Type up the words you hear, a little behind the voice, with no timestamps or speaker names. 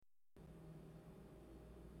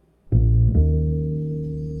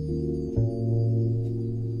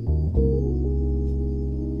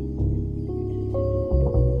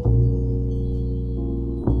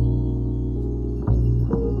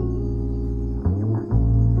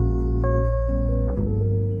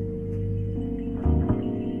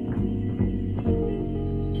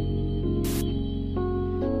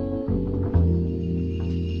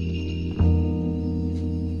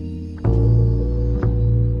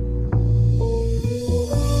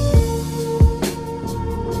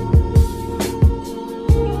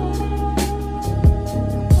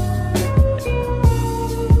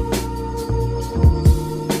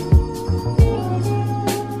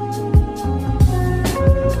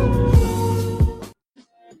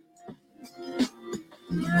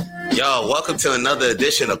Yo, welcome to another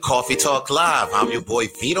edition of Coffee Talk Live. I'm your boy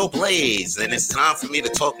Vito Blaze, and it's time for me to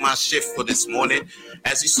talk my shit for this morning.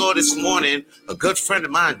 As you saw this morning, a good friend of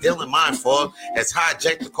mine, Dylan Mindful, has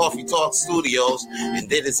hijacked the Coffee Talk studios and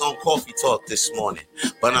did his own Coffee Talk this morning.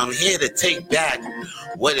 But I'm here to take back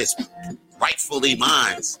what is rightfully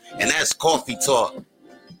mine, and that's Coffee Talk.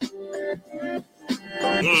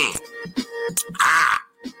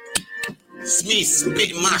 It's me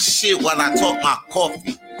spitting my shit while I talk my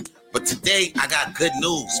coffee. But today, I got good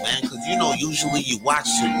news, man, because, usually you watch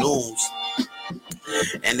the news,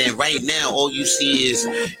 and then right now, all you see is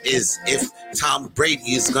if Tom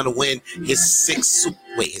Brady is going to win his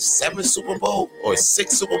seventh Super Bowl or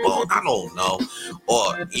sixth Super Bowl, I don't know.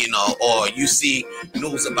 Or you see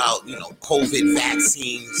news about, COVID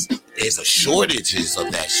vaccines. There's a shortages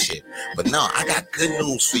of that shit. But no, I got good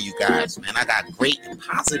news for you guys, man. I got great and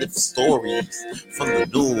positive stories from the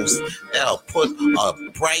news that'll put a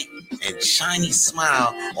bright and shiny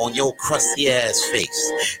smile on your crusty ass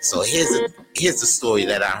face. So here's the story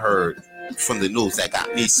that I heard from the news that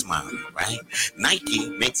got me smiling, right? Nike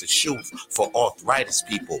makes a shoe for arthritis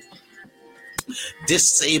people,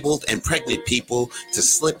 disabled and pregnant people to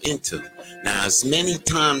slip into. Now, as many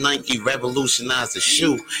times Nike revolutionized the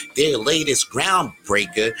shoe, their latest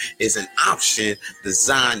groundbreaker is an option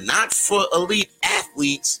designed not for elite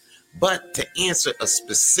athletes, but to answer a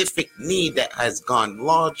specific need that has gone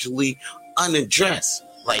largely unaddressed.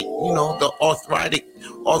 Like, the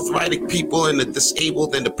arthritic people and the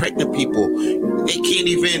disabled and the pregnant people, they can't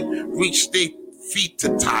even reach their feet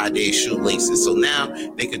to tie their shoelaces. So now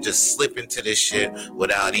they can just slip into this shit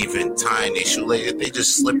without even tying their shoelaces. They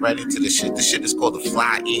just slip right into this shit. This shit is called the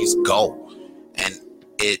Fly Ease Go. And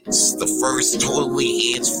it's the first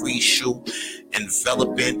totally hands-free shoe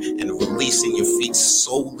enveloping and releasing your feet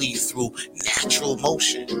solely through natural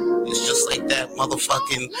motion. It's just like that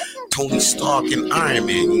motherfucking Tony Stark and Iron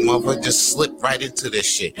Man. You motherfucker just slip right into this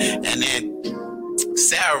shit. And then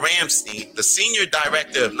Sarah Ramstein, the senior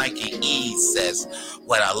director of Nike Ease, says,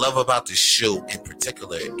 what I love about the shoe in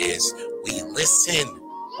particular is we listen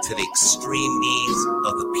to the extreme needs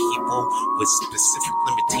of the people with specific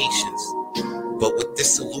limitations. But with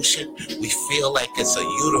this solution, we feel like it's a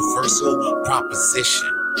universal proposition.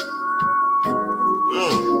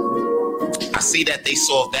 I see that they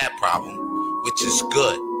solved that problem, which is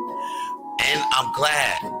good. And I'm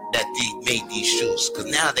glad that they made these shoes, because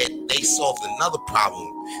now that they solved another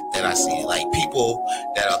problem that I see, like people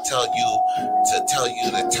that'll tell you to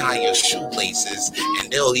tie your shoelaces,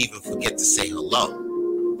 and they'll even forget to say hello.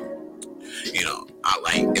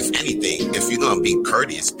 If anything, if you're gonna be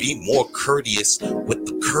courteous, be more courteous with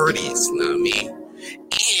the courteous. You know what I mean?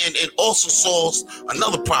 And it also solves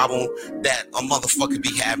another problem that a motherfucker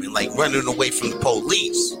be having, like running away from the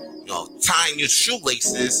police. Tying your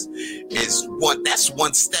shoelaces is one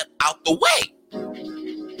step out the way.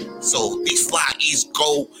 So these Fly Ease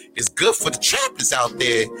Go is good for the trappers out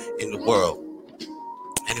there in the world.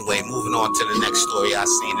 Anyway, moving on to the next story I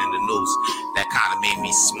seen in the news that kind of made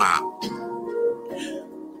me smile.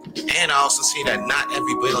 And I also see that not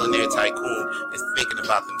every billionaire tycoon is thinking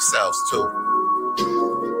about themselves too.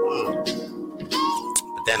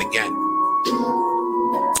 But then again,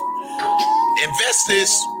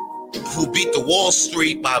 investors who beat the Wall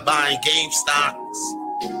Street by buying GameStop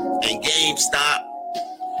and GameStop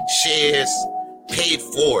shares paid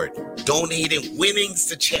forward, donating winnings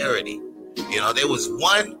to charity. There was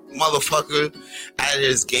one motherfucker out of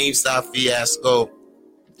his GameStop fiasco.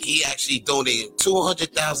 He actually donated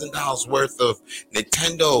 $200,000 worth of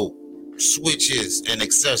Nintendo Switches and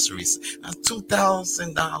accessories. Now,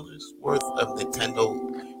 $2,000 worth of Nintendo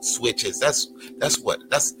Switches. They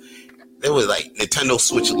were like Nintendo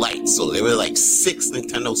Switch Lights. So there were like 6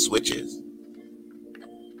 Nintendo Switches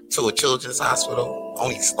to a children's hospital.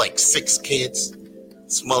 Only like 6 kids.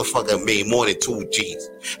 This motherfucker made more than 2 G's.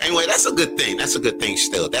 Anyway, that's a good thing. That's a good thing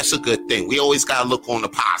still. That's a good thing. We always got to look on the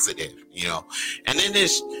positive, And then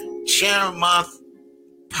there's Cheramoth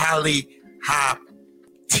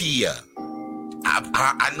Palihapitiya.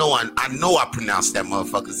 I know I pronounced that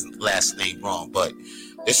motherfucker's last name wrong, but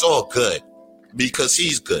it's all good because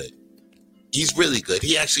he's good. He's really good.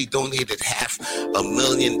 He actually donated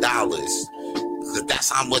 $500,000. That's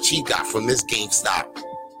how much he got from this GameStop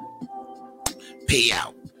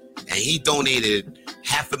payout. And he donated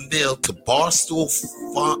 $500,000 to Barstool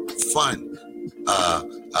Fund, a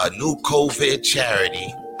new COVID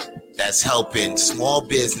charity that's helping small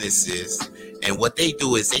businesses. And what they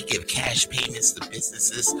do is they give cash payments to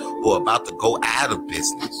businesses who are about to go out of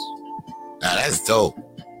business. Now that's dope.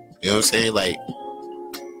 You know what I'm saying? Like,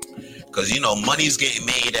 because, money's getting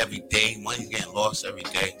made every day. Money's getting lost every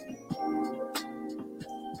day.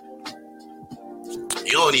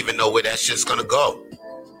 You don't even know where that shit's gonna go.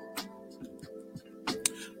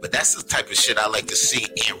 But that's the type of shit I like to see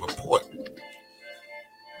and report.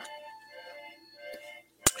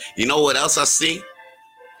 You know what else I see?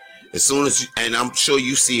 As soon as and I'm sure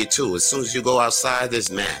you see it too. As soon as you go outside,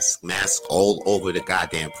 there's masks all over the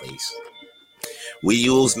goddamn place. We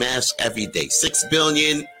use masks every day. 6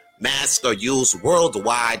 billion masks are used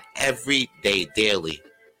worldwide every day, daily.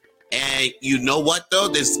 And you know what though?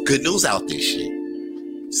 There's good news out this shit.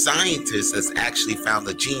 Scientists has actually found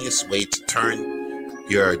a genius way to turn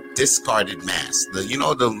your discarded mask. The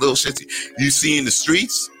little shits you see in the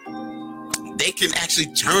streets? They can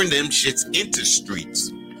actually turn them shits into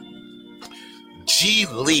streets. G.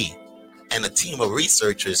 Lee and a team of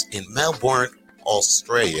researchers in Melbourne,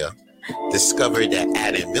 Australia, discovered that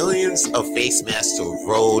adding millions of face masks to a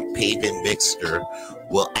road paving mixture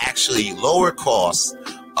will actually lower costs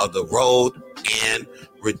of the road and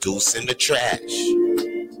reducing the trash.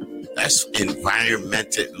 That's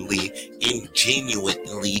environmentally,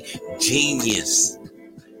 ingenuously genius.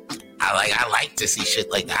 I like to see shit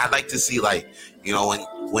like that. I like to see when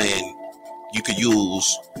you could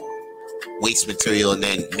use waste material and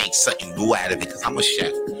then make something new out of it. Because I'm a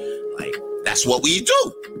chef. Like that's what we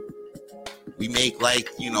do. We make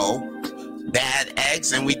bad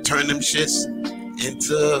eggs and we turn them shits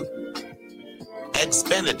into eggs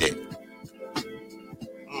Benedict.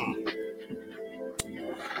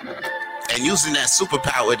 And using that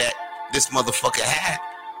superpower that this motherfucker had,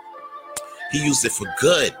 he used it for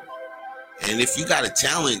good. And if you got a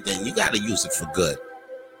talent, then you got to use it for good.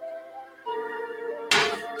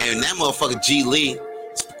 And that motherfucker G. Lee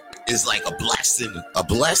is like a blessing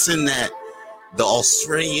that the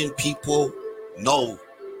Australian people know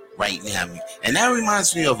right now. And that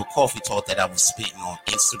reminds me of a coffee talk that I was spitting on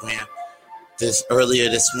Instagram earlier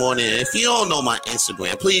this morning. If you don't know my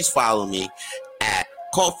Instagram, please follow me at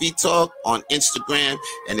Coffee Talk on Instagram.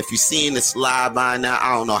 And if you're seeing this live by now,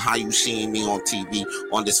 I don't know how you seeing me on TV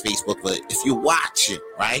on this Facebook, but if you watch it,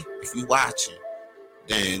 right? If you watch it,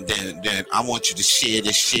 then I want you to share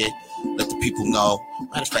this shit. Let the people know.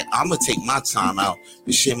 Matter of fact, I'm gonna take my time out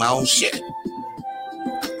and share my own shit.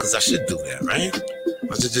 Cause I should do that, right?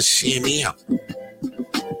 I should just share me out.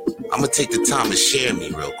 I'm gonna take the time to share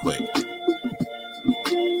me real quick.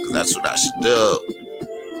 Cause that's what I should do.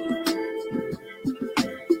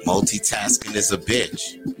 Multitasking is a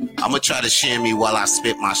bitch. I'm gonna try to share me while I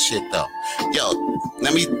spit my shit though.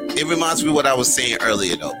 It reminds me of what I was saying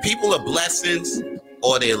earlier though. People are blessings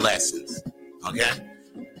or they're lessons. Okay?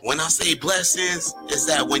 When I say blessings, is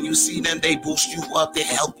that when you see them, they boost you up, they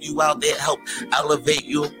help you out, they help elevate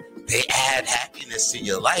you, they add happiness to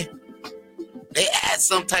your life. They add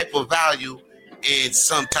some type of value in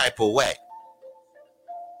some type of way.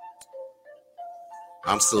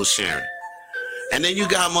 I'm still sharing. And then you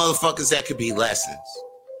got motherfuckers that could be lessons.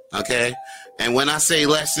 Okay? And when I say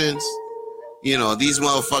lessons, these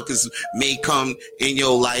motherfuckers may come in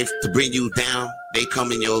your life to bring you down. They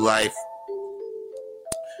come in your life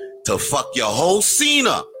to fuck your whole scene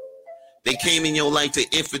up. They came in your life to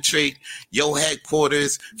infiltrate your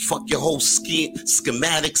headquarters, fuck your whole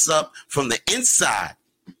schematics up from the inside.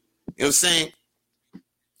 You know what I'm saying?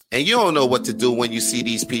 And you don't know what to do when you see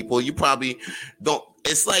these people. You probably don't.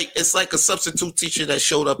 It's like a substitute teacher that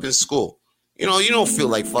showed up in school. You don't feel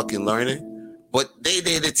like fucking learning, but they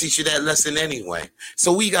there to teach you that lesson anyway.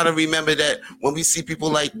 So we got to remember that when we see people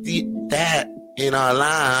like that in our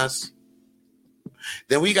lives,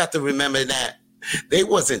 then we got to remember that they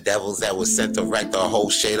wasn't devils that was sent to wreck our whole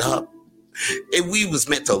shit up. And we was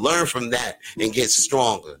meant to learn from that and get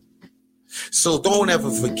stronger. So don't ever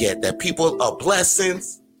forget that people are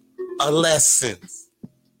blessings, are lessons.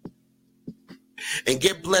 And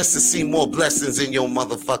get blessed to see more blessings in your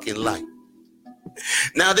motherfucking life.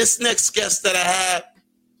 Now, this next guest that I have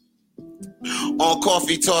on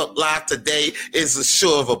Coffee Talk Live today is a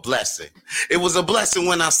sure of a blessing. It was a blessing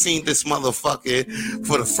when I seen this motherfucker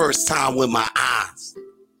for the first time with my eyes.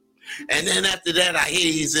 And then after that, I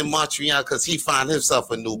hear he's in Montreal because he found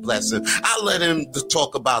himself a new blessing. I'll let him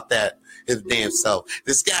talk about that his damn self.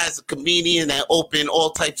 This guy's a comedian that opened all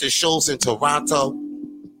types of shows in Toronto.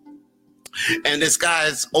 And this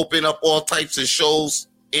guy's opened up all types of shows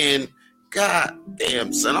in, God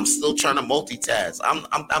damn, son, I'm still trying to multitask.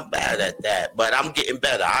 I'm bad at that, but I'm getting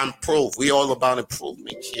better. I improve. We all about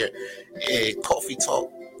improvement here. Hey, Coffee Talk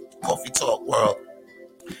world.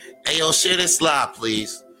 Hey, yo, share this live,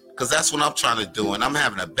 please, because that's what I'm trying to do, and I'm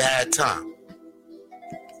having a bad time.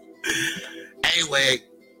 Anyway,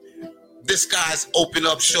 this guy's opened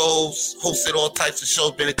up shows, hosted all types of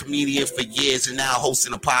shows, been a comedian for years, and now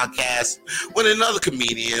hosting a podcast with another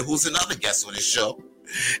comedian who's another guest on his show.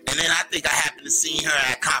 And then I think I happened to see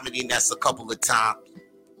her at Comedy Nest a couple of times.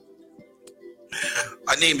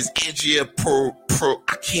 Her name is Andrea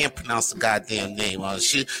I can't pronounce the goddamn name.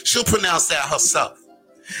 She'll pronounce that herself.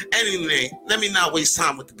 Anyway, let me not waste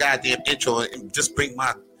time with the goddamn intro and just bring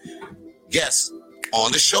my guests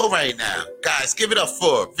on the show right now. Guys, give it up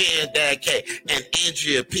for Van Dad K and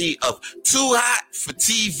Andrea P of Too Hot for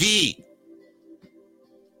TV.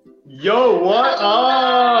 Yo, what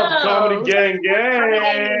up? Comedy gang.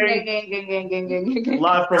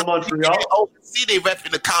 Live from Montreal. Oh, see, they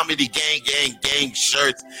repping the Comedy gang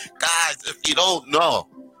shirts. Guys, if you don't know,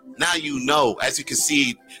 now you know. As you can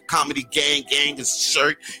see, Comedy gang is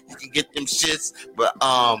shirt. You can get them shits. But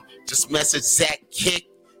just message Zach Kick.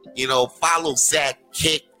 Follow Zach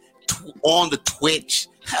Kick on the Twitch.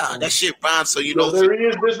 That shit rhymes, so you know. There he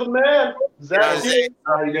is. There's the man. Zach Kick.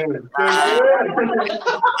 How you doing?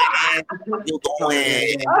 You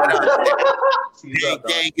doing?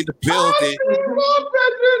 Gang in the building.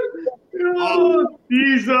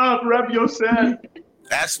 Ease up. Rep your set.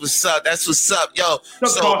 That's what's up. Yo.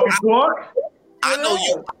 So I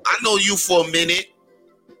know you for a minute.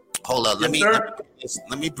 Hold up. Let me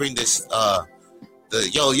bring this.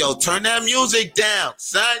 Yo, turn that music down,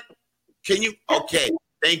 son. Can you? Okay.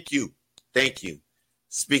 Thank you.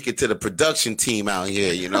 Speaking to the production team out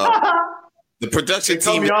here, the production team.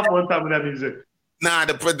 Tell me off one time with that music. Nah,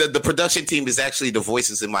 the production team is actually the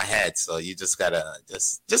voices in my head, so you just gotta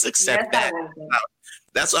just accept that.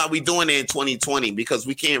 That's why we doing it in 2020, because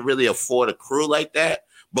we can't really afford a crew like that,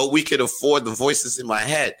 but we could afford the voices in my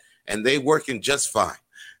head, and they working just fine.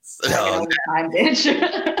 So, bitch.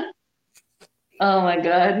 Oh my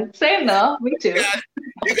god, same though. Me too.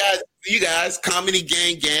 You guys, Comedy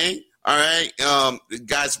gang. All right,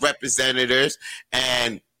 guys, representatives,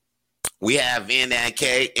 and we have Van Dad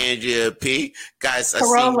K, Andrea P. Guys,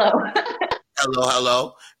 hello,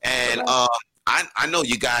 and I know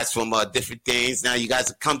you guys from different things. Now you guys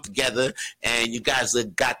have come together, and you guys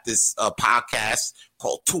have got this podcast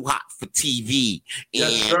called Too Hot for TV.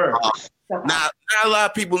 Yes, and sir. Not a lot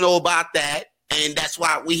of people know about that. And that's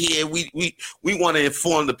why we here. We want to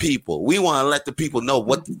inform the people. We want to let the people know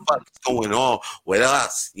what the fuck is going on with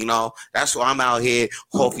us. That's why I'm out here,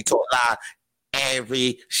 Coffee Talk Live,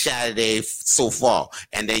 every Saturday so far.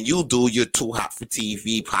 And then you do your Too Hot for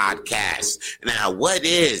TV podcast. Now, what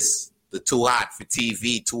is the Too Hot for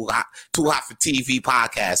TV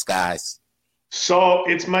podcast, guys? So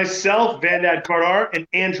it's myself, Van Dad Carter, and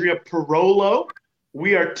Andrea Pirolo.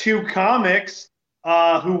 We are two comics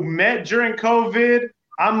who met during COVID.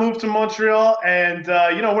 I moved to Montreal, and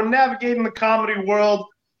we're navigating the comedy world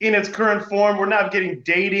in its current form. We're navigating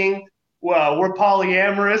dating. Well, we're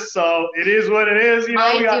polyamorous, so it is what it is.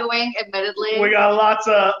 Admittedly. We got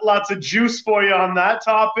lots of juice for you on that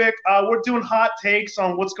topic. We're doing hot takes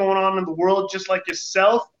on what's going on in the world, just like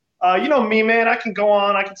yourself. You know me, man. I can go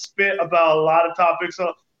on. I can spit about a lot of topics,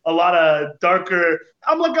 a lot of darker.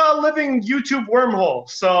 I'm like a living YouTube wormhole,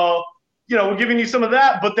 so. We're giving you some of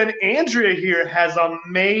that, but then Andrea here has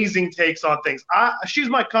amazing takes on things. She's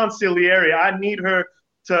my consigliere. I need her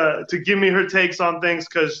to give me her takes on things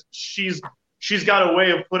because she's got a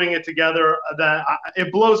way of putting it together that it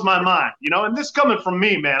blows my mind, And this coming from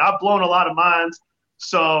me, man. I've blown a lot of minds,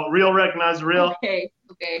 so real recognize real. Okay.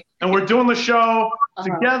 And we're doing the show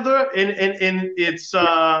together, and it's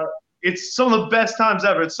some of the best times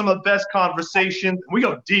ever. It's some of the best conversations. We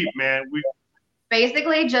go deep, man. We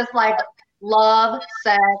basically just like love,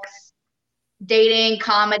 sex, dating,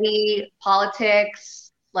 comedy,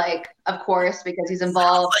 politics, of course, because he's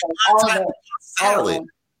involved. All of it.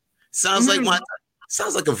 Sounds like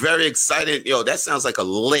a very exciting. That sounds like a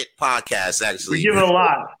lit podcast. Actually, we give it a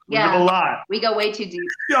lot. We go way too deep.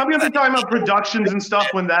 I'm gonna be talking about productions and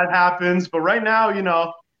stuff when that happens. But right now,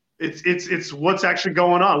 it's what's actually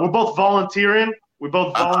going on. We're both volunteering. We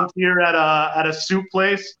both volunteer at a soup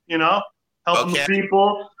place. Helping the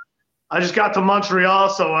people. I just got to Montreal,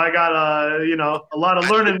 so I got a lot of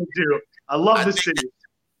learning to do. I love the city.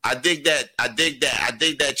 I dig that. I dig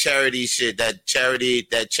that charity shit. That charity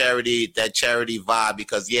vibe.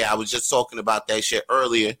 Because I was just talking about that shit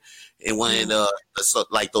earlier, and when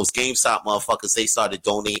like those GameStop motherfuckers, they started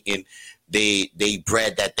donating they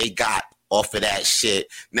bread that they got off of that shit.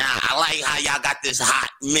 Now I like how y'all got this hot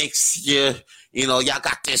mixture. Y'all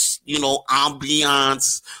got this,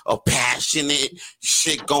 ambiance of passionate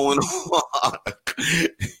shit going on.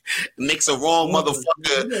 Makes a wrong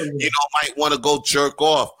motherfucker, might want to go jerk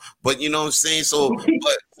off. But you know what I'm saying? So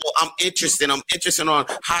I'm interested. I'm interested on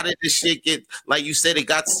how did this shit get, like you said, it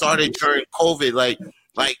got started during COVID. Like,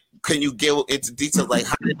 can you get into details? Like,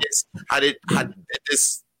 how did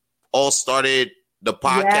this all started the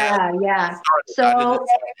podcast? Yeah. So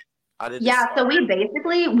so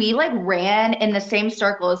we like ran in the same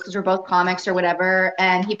circles because we're both comics or whatever,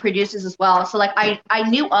 and he produces as well. So like I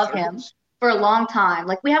knew of him for a long time.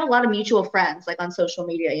 Like we have a lot of mutual friends like on social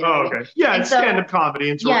media. You know Oh, okay. Yeah, and it's so, stand-up comedy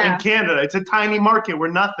in Canada. It's a tiny market. We're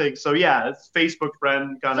nothing. So yeah, it's Facebook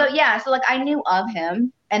friend kind of. So like I knew of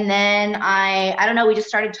him, and then I don't know, we just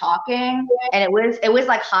started talking, and it was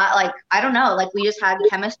like hot, like I don't know, like we just had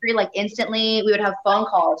chemistry like instantly. We would have phone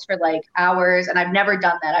calls for like hours, and I've never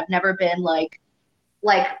done that. I've never been like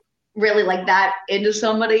really like that into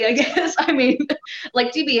somebody, I guess. I mean,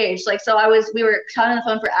 like TBH, like so we were talking on the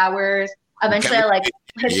phone for hours. Eventually, I like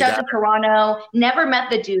hitched out to Toronto. Never met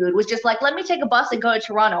the dude. Was just like, let me take a bus and go to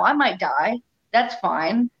Toronto. I might die. That's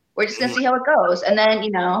fine. We're just gonna see how it goes. And then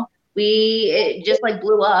it just like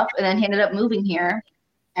blew up. And then he ended up moving here,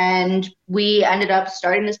 and we ended up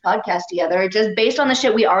starting this podcast together, just based on the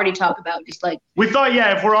shit we already talk about. Just like we thought,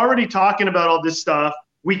 if we're already talking about all this stuff,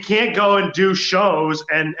 we can't go and do shows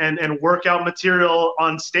and work out material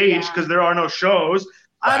on stage because there are no shows.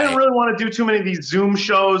 I didn't really want to do too many of these Zoom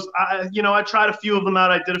shows. I tried a few of them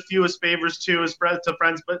out. I did a few as favors too, as to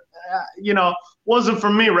friends, but wasn't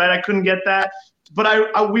for me, right? I couldn't get that.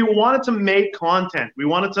 But we wanted to make content. We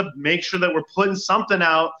wanted to make sure that we're putting something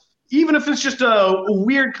out, even if it's just a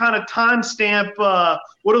weird kind of timestamp.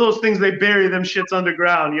 What are those things they bury them shits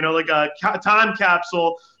underground? Like a time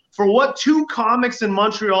capsule for what two comics in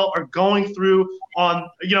Montreal are going through on,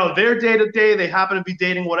 their day-to-day. They happen to be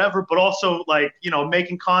dating, whatever, but also like,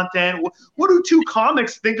 making content. What do two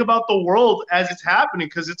comics think about the world as it's happening?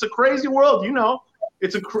 Because it's a crazy world,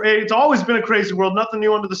 it's always been a crazy world, nothing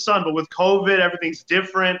new under the sun, but with COVID, everything's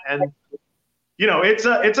different. And, it's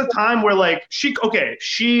a time where like she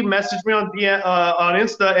messaged me on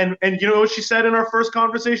Insta, and you know what she said in our first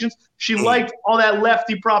conversations? She liked all that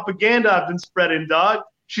lefty propaganda I've been spreading, dog.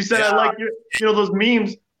 She said, I like those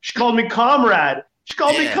memes. She called me comrade.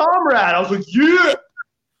 I was like, yeah.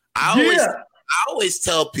 I always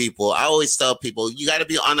tell people, you got to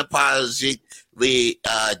be unapologetically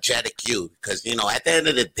because, at the end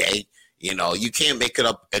of the day, you can't make it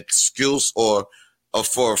up excuse or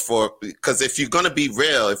for because if you're going to be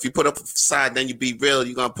real, if you put up a facade, then you be real,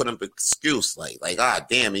 you're going to put up an excuse like,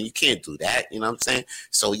 damn, and you can't do that. You know what I'm saying?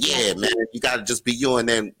 So, yeah, man, you got to just be you. And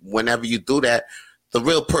then whenever you do that, the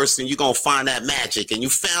real person, you're going to find that magic, and you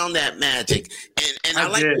found that magic. And I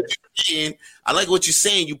like what you're saying. I like what you're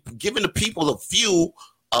saying. You're giving the people a view,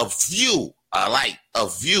 like a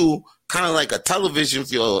view, kind of like a television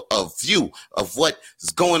view, a view of what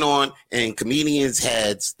is going on in comedians'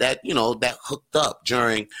 heads that, that hooked up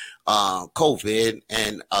during COVID,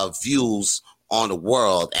 and views on the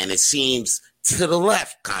world. And it seems to the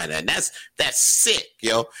left, kind of. And that's sick,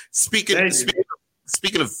 yo. Speaking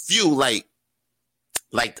of view,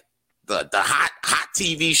 like the hot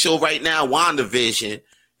TV show right now, WandaVision,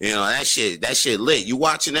 that shit lit. You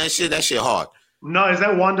watching that shit? That shit hard. No, is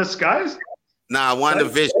that Wanda Skies? Nah,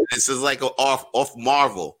 WandaVision. This is like off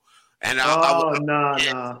Marvel. And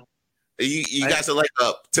no. You guys are like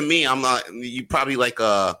to me, I'm not. You probably like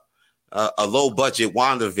a low budget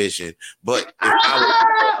WandaVision, but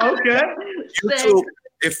okay.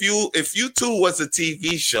 If you two was a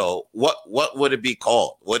TV show, what would it be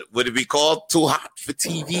called? Would it be called Too Hot for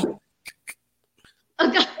TV?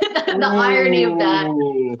 The irony of that.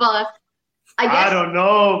 Fuck. I don't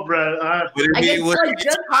know, Brett. I guess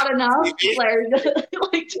just hot enough.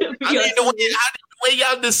 Like to be the way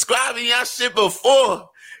y'all describing y'all shit before.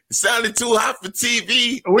 It sounded too hot for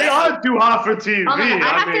TV. We are too hot for TV. I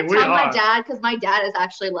have to tell my dad, because my dad is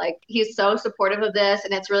actually he's so supportive of this,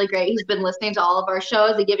 and it's really great. He's been listening to all of our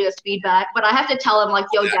shows. They give us feedback. But I have to tell him,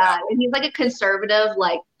 yo, Dad. And he's like a conservative.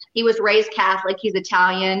 He was raised Catholic. He's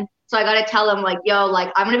Italian. So I got to tell him, yo,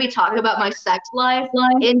 I'm going to be talking about my sex life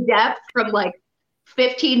in depth from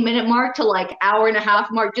 15-minute mark to hour and a half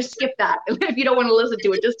mark. Just skip that. If you don't want to listen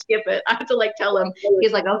to it, just skip it. I have to tell him.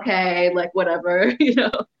 He's like, okay, whatever,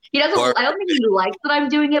 He doesn't. I don't think he likes that I'm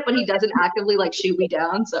doing it, but he doesn't actively shoot me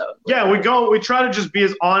down. So yeah, we try to just be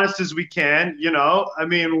as honest as we can. I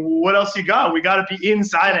mean, what else you got? We got to be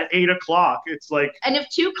inside at 8:00. It's and if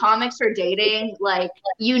two comics are dating,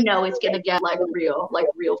 it's gonna get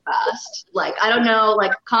real fast. I don't know,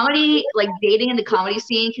 comedy, dating in the comedy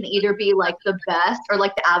scene can either be the best or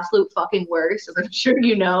the absolute fucking worst, as I'm sure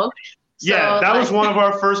you know. So, yeah, that was one of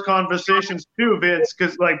our first conversations too, Vince,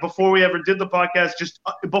 because before we ever did the podcast, just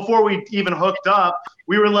before we even hooked up,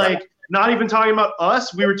 we were not even talking about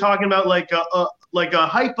us. We were talking about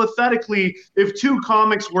hypothetically, if two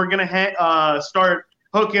comics were gonna start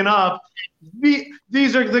hooking up.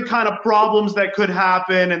 These are the kind of problems that could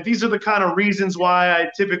happen, and these are the kind of reasons why I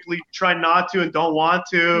typically try not to and don't want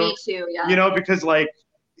to. Me too, yeah. You know, because like,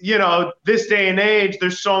 you know, this day and age,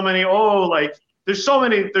 there's so many there's so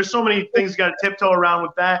many things you got to tiptoe around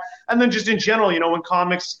with that. And then just in general, you know, when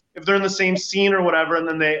comics, if they're in the same scene or whatever, and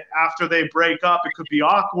then after they break up, it could be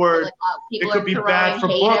awkward. Like, it could be bad for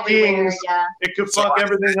bookings. Yeah. It could fuck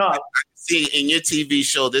everything up. See, in your TV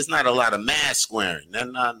show, there's not a lot of mask wearing. Not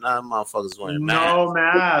motherfuckers wearing masks. No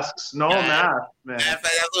masks. No masks, man.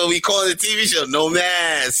 That's what we call the TV show. No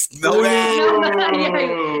masks. No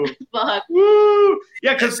masks. Fuck. Woo.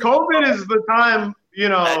 Yeah, because COVID is the time, you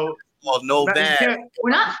know. Well, no mask. We're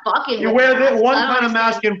not fucking. You wear one kind of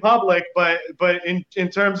mask in public, but in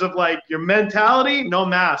terms of like your mentality, no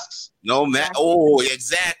masks. No mask. Oh,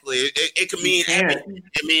 exactly. It can mean anything.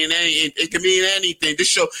 It can mean anything. This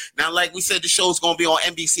show now, like we said, the show's gonna be on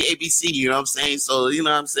NBC, ABC. You know what I'm saying? So you know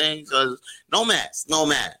what I'm saying? So, no mask. No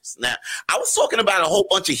mask. Now, I was talking about a whole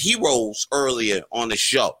bunch of heroes earlier on the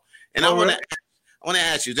show, and I want to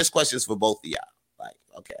ask you. This question is for both of y'all. Like,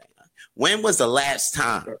 okay, when was the last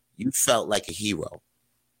time you felt like a hero?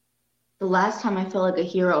 The last time I felt like a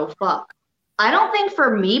hero, fuck. I don't think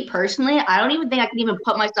for me personally, I don't even think I can even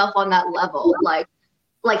put myself on that level. Like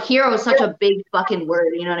hero is such a big fucking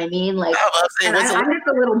word, you know what I mean? Like, I'm just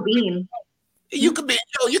a little bean. You could be a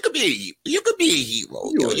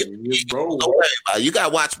hero. Don't worry about it. You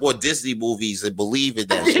gotta watch more Disney movies and believe in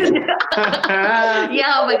that shit.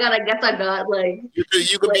 Yeah, oh my god, I guess I'm not like.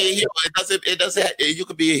 You could be a hero. It doesn't. You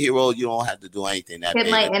could be a hero. You don't have to do anything. Hit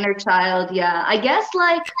my inner child. Yeah, I guess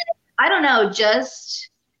like I don't know, just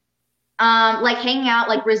like hanging out,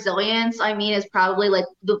 like Resilience. I mean, is probably like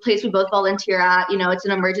the place we both volunteer at. You know, it's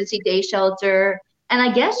an emergency day shelter. And I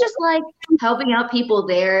guess just like helping out people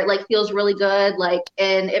there, like feels really good. Like,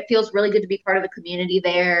 and it feels really good to be part of the community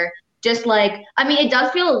there. Just like, I mean, it does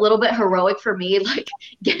feel a little bit heroic for me, like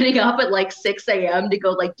getting up at like 6 a.m. to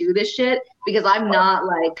go like do this shit because I'm not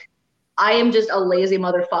like, I am just a lazy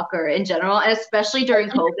motherfucker in general. And especially during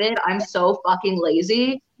COVID, I'm so fucking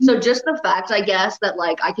lazy. So just the fact, I guess, that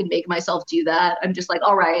like I can make myself do that. I'm just like,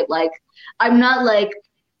 all right, like I'm not like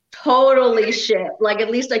totally shit. Like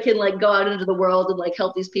at least I can like go out into the world and like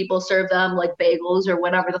help these people, serve them like bagels or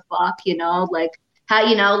whatever the fuck, you know, like how,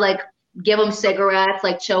 you know, like give them cigarettes,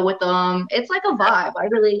 like chill with them. It's like a vibe.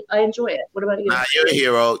 I enjoy it. What about you? Nah, you're a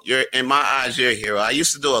hero. You're in my eyes. You're a hero. I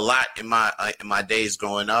used to do a lot in my days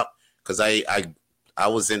growing up because I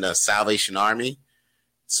was in the Salvation Army.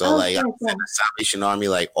 So I was in the Salvation Army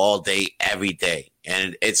like all day, every day,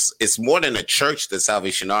 and it's more than a church. The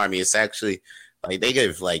Salvation Army. It's actually like they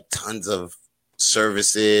give like tons of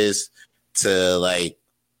services to like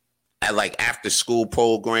after school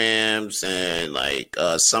programs and like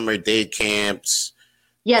summer day camps.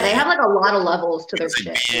 Yeah, they have like a lot of levels to their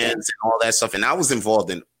shit. And all that stuff. And I was involved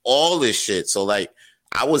in all this shit. So like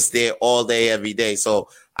I was there all day, every day. So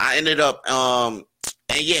I ended up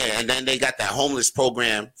and then they got that homeless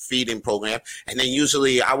program, feeding program. And then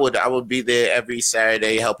usually I would be there every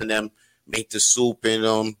Saturday helping them make the soup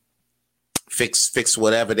and fix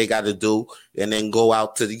whatever they got to do, and then go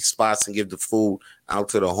out to these spots and give the food out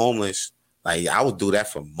to the homeless. Like I would do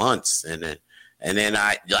that for months, and then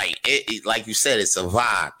I like it. Like you said, it's a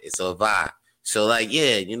vibe. It's a vibe. So like,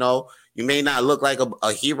 yeah, you know, you may not look like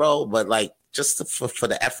a hero, but like just for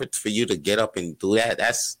the effort for you to get up and do that,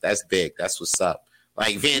 that's big. That's what's up.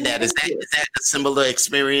 Like Vandad, is that a similar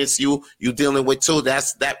experience you dealing with too?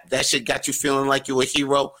 That shit got you feeling like you a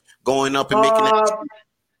hero going up and making that.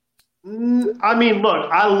 I mean, look,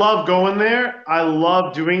 I love going there. I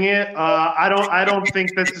love doing it. I don't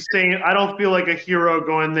think that's the same. I don't feel like a hero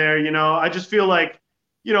going there. You know, I just feel like,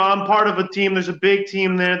 you know, I'm part of a team. There's a big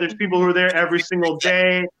team there. There's people who are there every single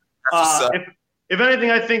day. If anything,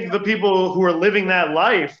 I think the people who are living that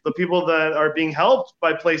life, the people that are being helped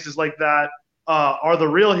by places like that, are the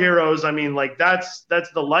real heroes. I mean, like that's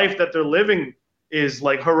the life that they're living is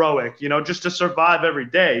like heroic. You know, just to survive every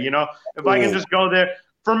day. You know, if I can just go there.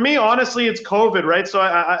 For me, honestly, it's COVID, right? So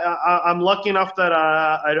I'm lucky enough that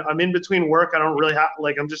I'm in between work. I don't really have,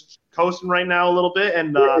 like, I'm just coasting right now a little bit,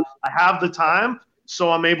 and I have the time,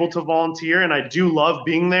 so I'm able to volunteer, and I do love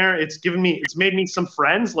being there. It's made me some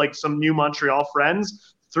friends, like some new Montreal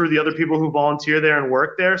friends through the other people who volunteer there and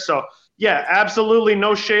work there. So yeah, absolutely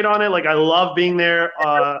no shade on it. Like I love being there.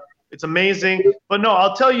 It's amazing. But no,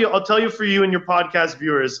 I'll tell you for you and your podcast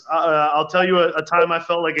viewers, I'll tell you a time I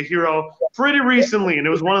felt like a hero pretty recently, and it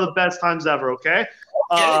was one of the best times ever, okay?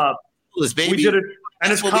 We did it,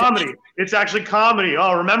 and it's comedy. It's actually comedy.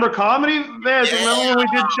 Oh, remember comedy? Man, remember when we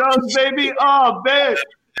did shows, baby? Oh, babe.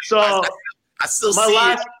 So I still my see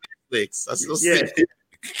last, it. Netflix. I still see yeah, it.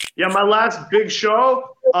 yeah. My last big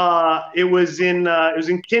show, it was in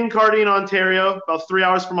Kincardine, Ontario, about 3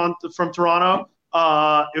 hours from Toronto.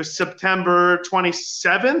 It was September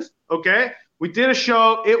 27th. Okay, we did a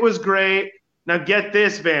show. It was great. Now get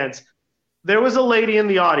this, Vance. There was a lady in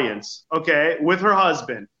the audience, okay, with her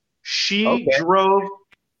husband. She drove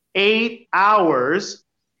 8 hours.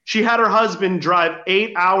 She had her husband drive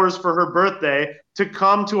 8 hours for her birthday to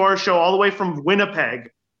come to our show all the way from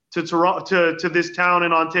Winnipeg to Toronto to this town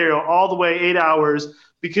in Ontario, all the way 8 hours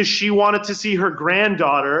because she wanted to see her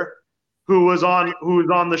granddaughter who was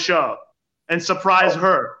on the show and surprise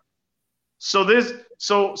her. So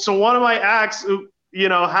one of my acts,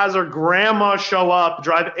 has her grandma show up,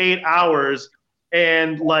 drive 8 hours,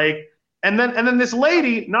 and then this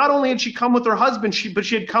lady, not only had she come with her husband, but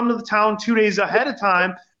she had come to the town 2 days ahead of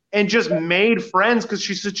time and just made friends because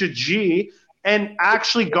she's such a G, and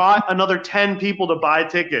actually got another 10 people to buy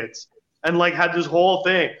tickets and had this whole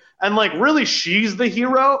thing. And really, she's the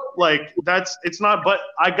hero. It's not, but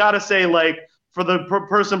I gotta say, for the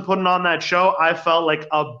person putting on that show, I felt like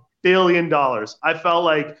 $1 billion. I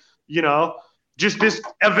felt just this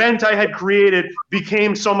event I had created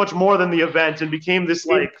became so much more than the event and became this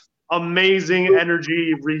amazing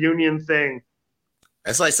energy reunion thing.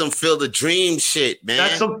 That's like some Field the Dream shit, man.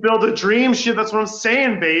 That's some Field the Dream shit. That's what I'm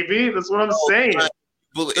saying, baby. That's what I'm saying.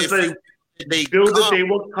 They build it, they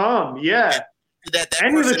will come. Yeah.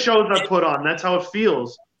 Any of the shows I put on, that's how it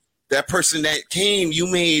feels. That person that came,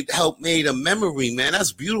 helped made a memory, man.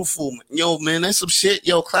 That's beautiful. Yo, man, that's some shit.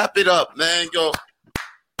 Yo, clap it up, man. Yo,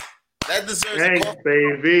 that deserves Thanks,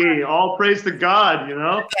 baby. All praise to God,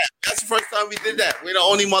 That's the first time we did that. We're the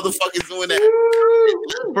only motherfuckers doing that.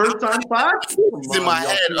 First time clap? It's in my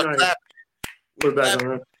head. Clap. Put it back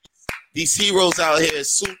on. These heroes out here,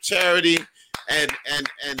 soup charity and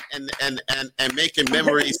making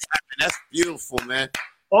memories happen. That's beautiful, man.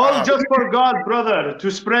 All just for God, brother, to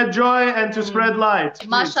spread joy and to spread light.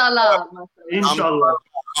 Mashallah. Inshallah.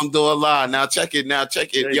 Alhamdulillah. Now check it.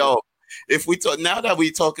 Yo, if we talk now that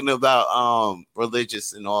we're talking about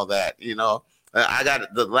religious and all that, I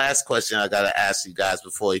got the last question I gotta ask you guys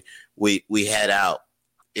before we head out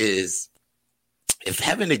is, if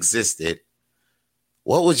heaven existed,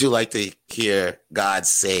 what would you like to hear God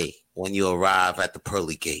say when you arrive at the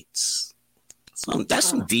pearly gates? That's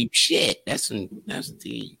some deep shit. That's deep.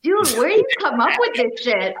 Dude, where do you come up with this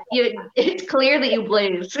shit? It's clear that you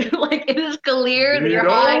blaze. It is clear that you're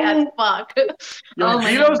high as fuck.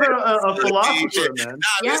 Vito's a philosopher, man.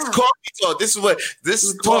 This coffee talk. This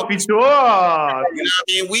is coffee talk. You know what I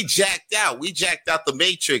mean? We jacked out. We jacked out the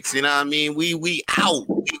Matrix. You know what I mean? We out.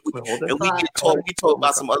 We talk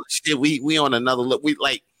about some other shit. We on another look. We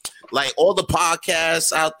like all the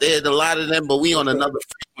podcasts out there, a lot of them, but we on another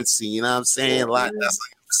frequency, you know what I'm saying? That's like I'm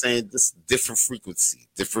saying, this different frequency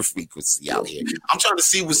out here. I'm trying to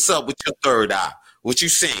see what's up with your third eye. What you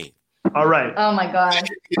saying? All right. Oh my God.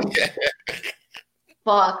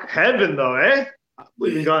 Fuck. Heaven though, eh? I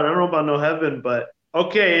believe in God. I don't know about no heaven, but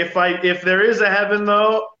okay, if there is a heaven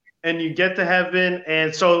though, and you get to heaven,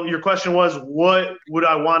 and so your question was, what would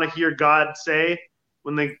I want to hear God say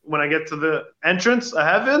when I get to the entrance of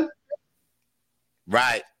heaven?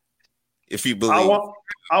 Right. If you believe.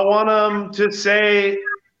 I want them to say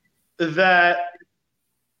that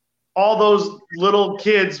all those little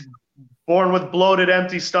kids born with bloated,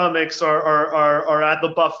 empty stomachs are at the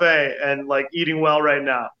buffet and eating well right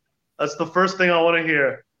now. That's the first thing I want to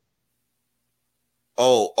hear. I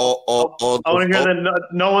want to hear that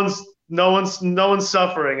no one's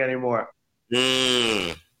suffering anymore.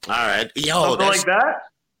 All right. Yo, something like that?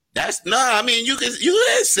 That's I mean, you could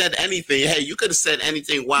have said anything. Hey, you could have said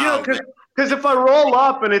anything wild. Because if I roll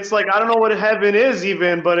up and it's I don't know what heaven is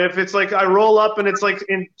even, but if it's I roll up and it's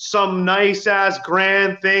in some nice ass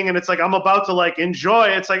grand thing and it's I'm about to enjoy,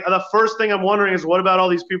 it's the first thing I'm wondering is, what about all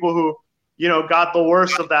these people who, got the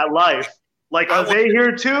worst of that life? Are they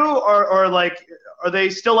here too, or are they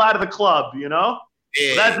still out of the club? Yeah.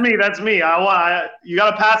 That's me. You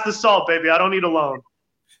got to pass the salt, baby. I don't need a loan.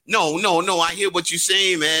 No. I hear what you're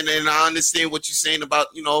saying, man, and I understand what you're saying about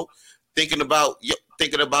thinking about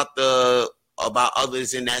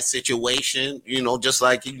others in that situation. Just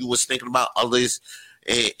like you was thinking about others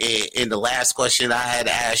in the last question I had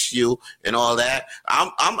asked you and all that.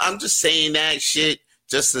 I'm just saying that shit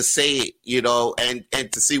just to say it,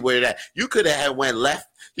 and to see where that you could have went left.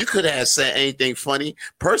 You could have said anything funny.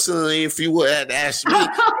 Personally, if you would have asked me,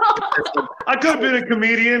 I could have been a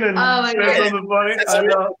comedian and said something funny. I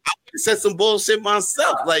would have said some bullshit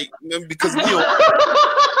myself, because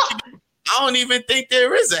I don't even think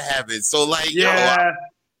there is a heaven. So,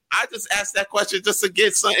 I just asked that question just to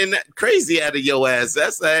get something crazy out of your ass.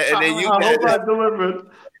 That's and then you. I hope I delivered.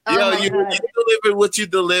 You delivered what you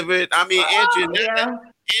delivered. I mean, Andrew,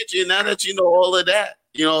 now that you know all of that,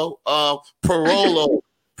 Parolo.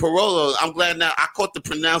 Parolo. I'm glad now I caught the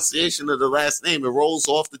pronunciation of the last name. It rolls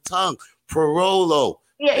off the tongue. Parolo.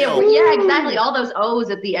 Yeah, exactly. All those O's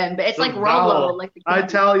at the end, but it's like Rolo, like the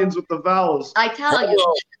Italians with the vowels. Italian,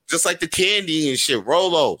 just like the candy and shit.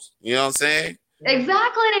 Rolos. You know what I'm saying?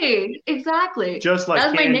 Exactly. Just like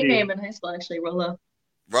that was candy. my nickname in high school, actually, Rolo.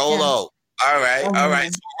 Rolo. Yeah. All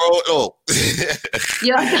right. So Rolo.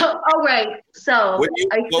 All right. So what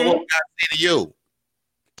got to say to you?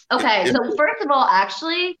 Okay. So first of all,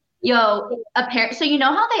 actually, so you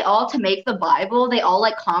know how they all, to make the Bible, they all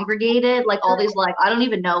like congregated, like all these like, I don't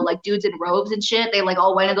even know, like dudes in robes and shit. They like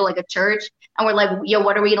all went into like a church and we're like,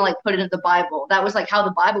 what are we gonna like put into the Bible? That was like how the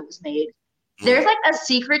Bible was made. There's like a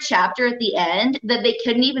secret chapter at the end that they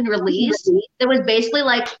couldn't even release. That was basically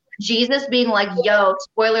like Jesus being like,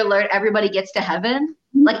 spoiler alert, everybody gets to heaven.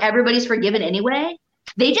 Like everybody's forgiven anyway.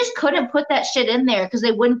 They just couldn't put that shit in there because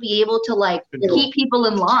they wouldn't be able to like keep people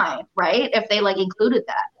in line, right? If they like included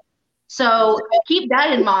that. So keep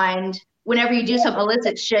that in mind whenever you do some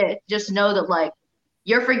illicit shit. Just know that like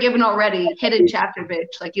you're forgiven already. Hidden chapter,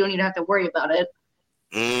 bitch. Like you don't even have to worry about it.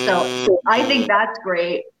 So I think that's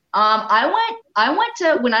great. I want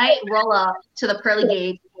to, when I roll up to the pearly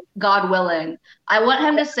gate, God willing, I want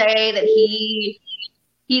him to say that he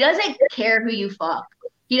doesn't care who you fuck.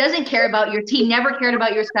 He doesn't care about he never cared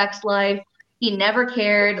about your sex life. He never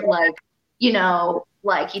cared, like, he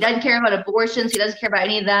doesn't care about abortions. He doesn't care about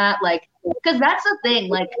any of that. Like, because that's the thing.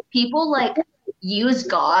 Like, people, like, use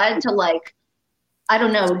God to, like, I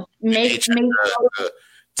don't know, make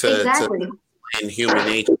exactly. In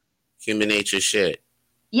human nature shit.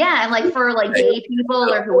 Yeah, and like for like gay people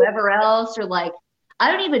or whoever else, or like, I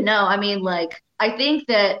don't even know. I mean, like, I think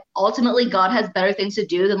that ultimately God has better things to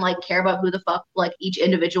do than like care about who the fuck like each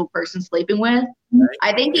individual person's sleeping with.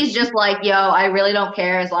 I think he's just like, I really don't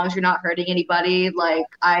care as long as you're not hurting anybody. Like,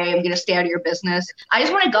 I am gonna stay out of your business. I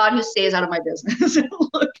just want a God who stays out of my business. That's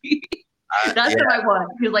what I want.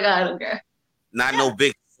 He's like, I don't care. Not no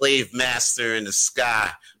big slave master in the sky.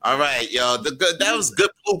 All right, that was good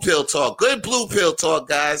blue pill talk. Good blue pill talk,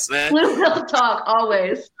 guys, man. Blue pill talk,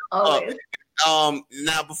 always.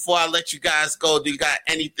 Now before I let you guys go, do you got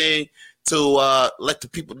anything to let the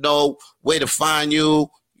people know where to find you?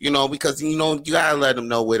 Because you gotta let them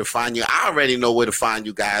know where to find you. I already know where to find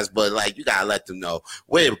you guys, but like you gotta let them know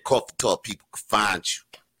where the Coffee Talk people can find you.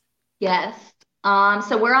 Yes.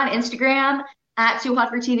 So we're on Instagram at Too Hot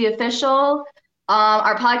for TV Official.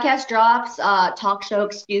 Our podcast drops, talk show,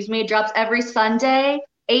 drops every Sunday,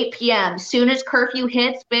 8 p.m. Soon as curfew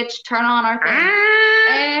hits, bitch, turn on our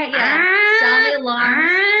thing. Sound the alarm.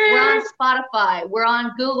 We're on Spotify. We're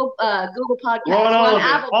on Google Podcasts. We're on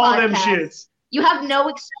Apple Podcasts. All them shits. You have no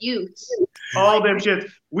excuse. All them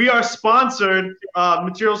shits. We are sponsored,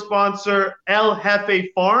 material sponsor El Jefe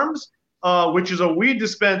Farms, which is a weed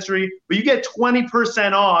dispensary, but you get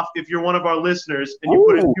 20% off if you're one of our listeners and you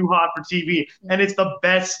put in Too Hot for TV, and it's the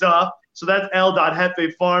best stuff. So that's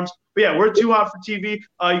El.Jefe Farms. But yeah, we're Too Hot for TV.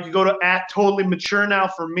 You can go to at Totally Mature Now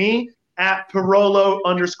for me, at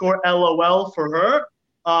Parolo_LOL for her.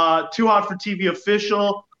 Too Hot for TV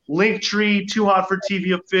Official, Linktree, Too Hot for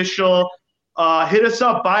TV Official. Hit us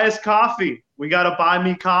up, buy us coffee. We got to buy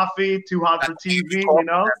me coffee, Too Hot for TV,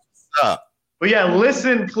 But yeah,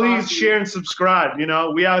 listen, please share and subscribe.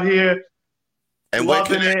 We out here and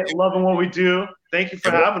loving what we do. Thank you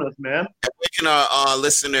for having us, man. Where can our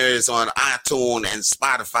listeners on iTunes and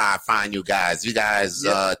Spotify find you guys? You guys,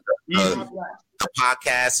 the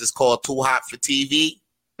podcast is called Too Hot for TV.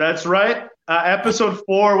 That's right. Episode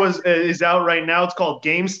 4 is out right now. It's called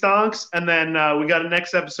Game Stonks, and then we got a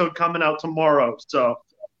next episode coming out tomorrow. So,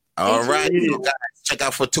 all right, so guys, check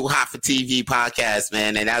out for Too Hot for TV podcast,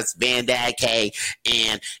 man, and that's Van Dad K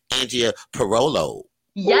and Andrea Parolo.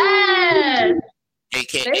 Yes,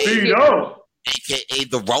 AKA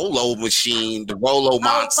the Rolo machine, the Rolo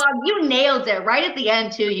monster. Oh, fuck, you nailed it right at the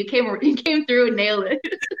end too. You came through and nailed it.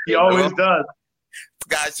 He always does.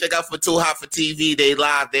 Guys, check out for Too Hot for TV. They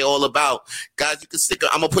live. They all about. Guys, you can stick.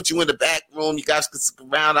 I'm gonna put you in the back room. You guys can stick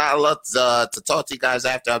around. I love to talk to you guys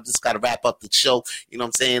after. I've just got to wrap up the show. You know what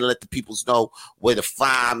I'm saying? Let the people know where to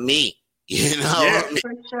find me. Yeah,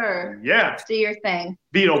 for sure. Yeah, do your thing.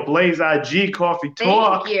 Beetle Blaze IG Coffee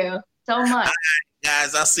Talk. Thank you so much,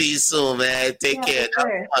 guys. I'll see you soon, man. Take care.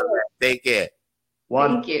 Sure. Take care.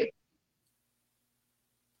 Thank you.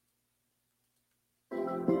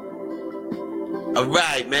 All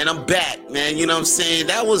right, man, I'm back, man. You know what I'm saying?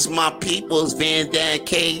 That was my peoples, Van Dan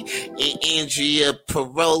K and Andrea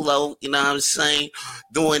Parolo, you know what I'm saying?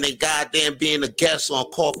 Doing a goddamn being a guest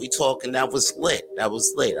on Coffee Talk, and that was lit. That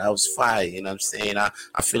was fire, you know what I'm saying? I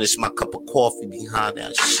finished my cup of coffee behind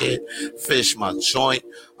that shit, finished my joint.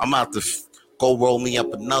 I'm out to go roll me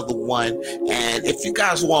up another one. And if you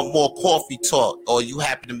guys want more Coffee Talk, or you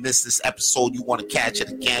happen to miss this episode, you want to catch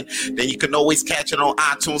it again, then you can always catch it on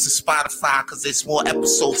iTunes and Spotify, because there's more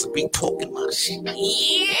episodes to be talking about shit.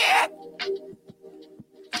 Yeah.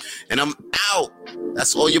 And I'm out.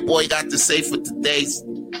 That's all your boy got to say for today's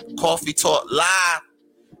Coffee Talk Live.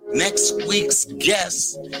 Next week's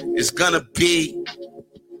guest is gonna be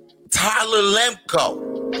Tyler Lemko.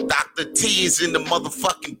 Dr. T is in the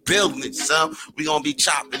motherfucking building, so we gonna be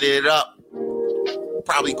chopping it up.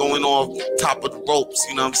 Probably going off top of the ropes,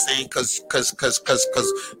 you know what I'm saying? Cause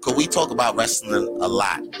we talk about wrestling a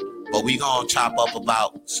lot, but we gonna chop up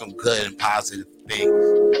about some good and positive things,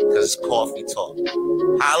 cause it's Coffee Talk.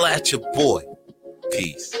 Holla at your boy.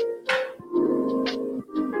 Peace.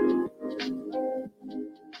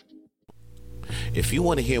 If you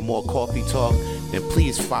want to hear more Coffee Talk, then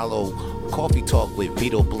please follow Coffee Talk with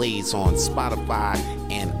Vito Blaze on Spotify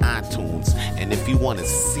and iTunes. And if you want to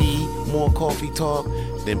see more Coffee Talk,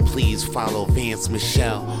 then please follow Vance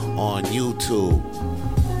Michelle on YouTube.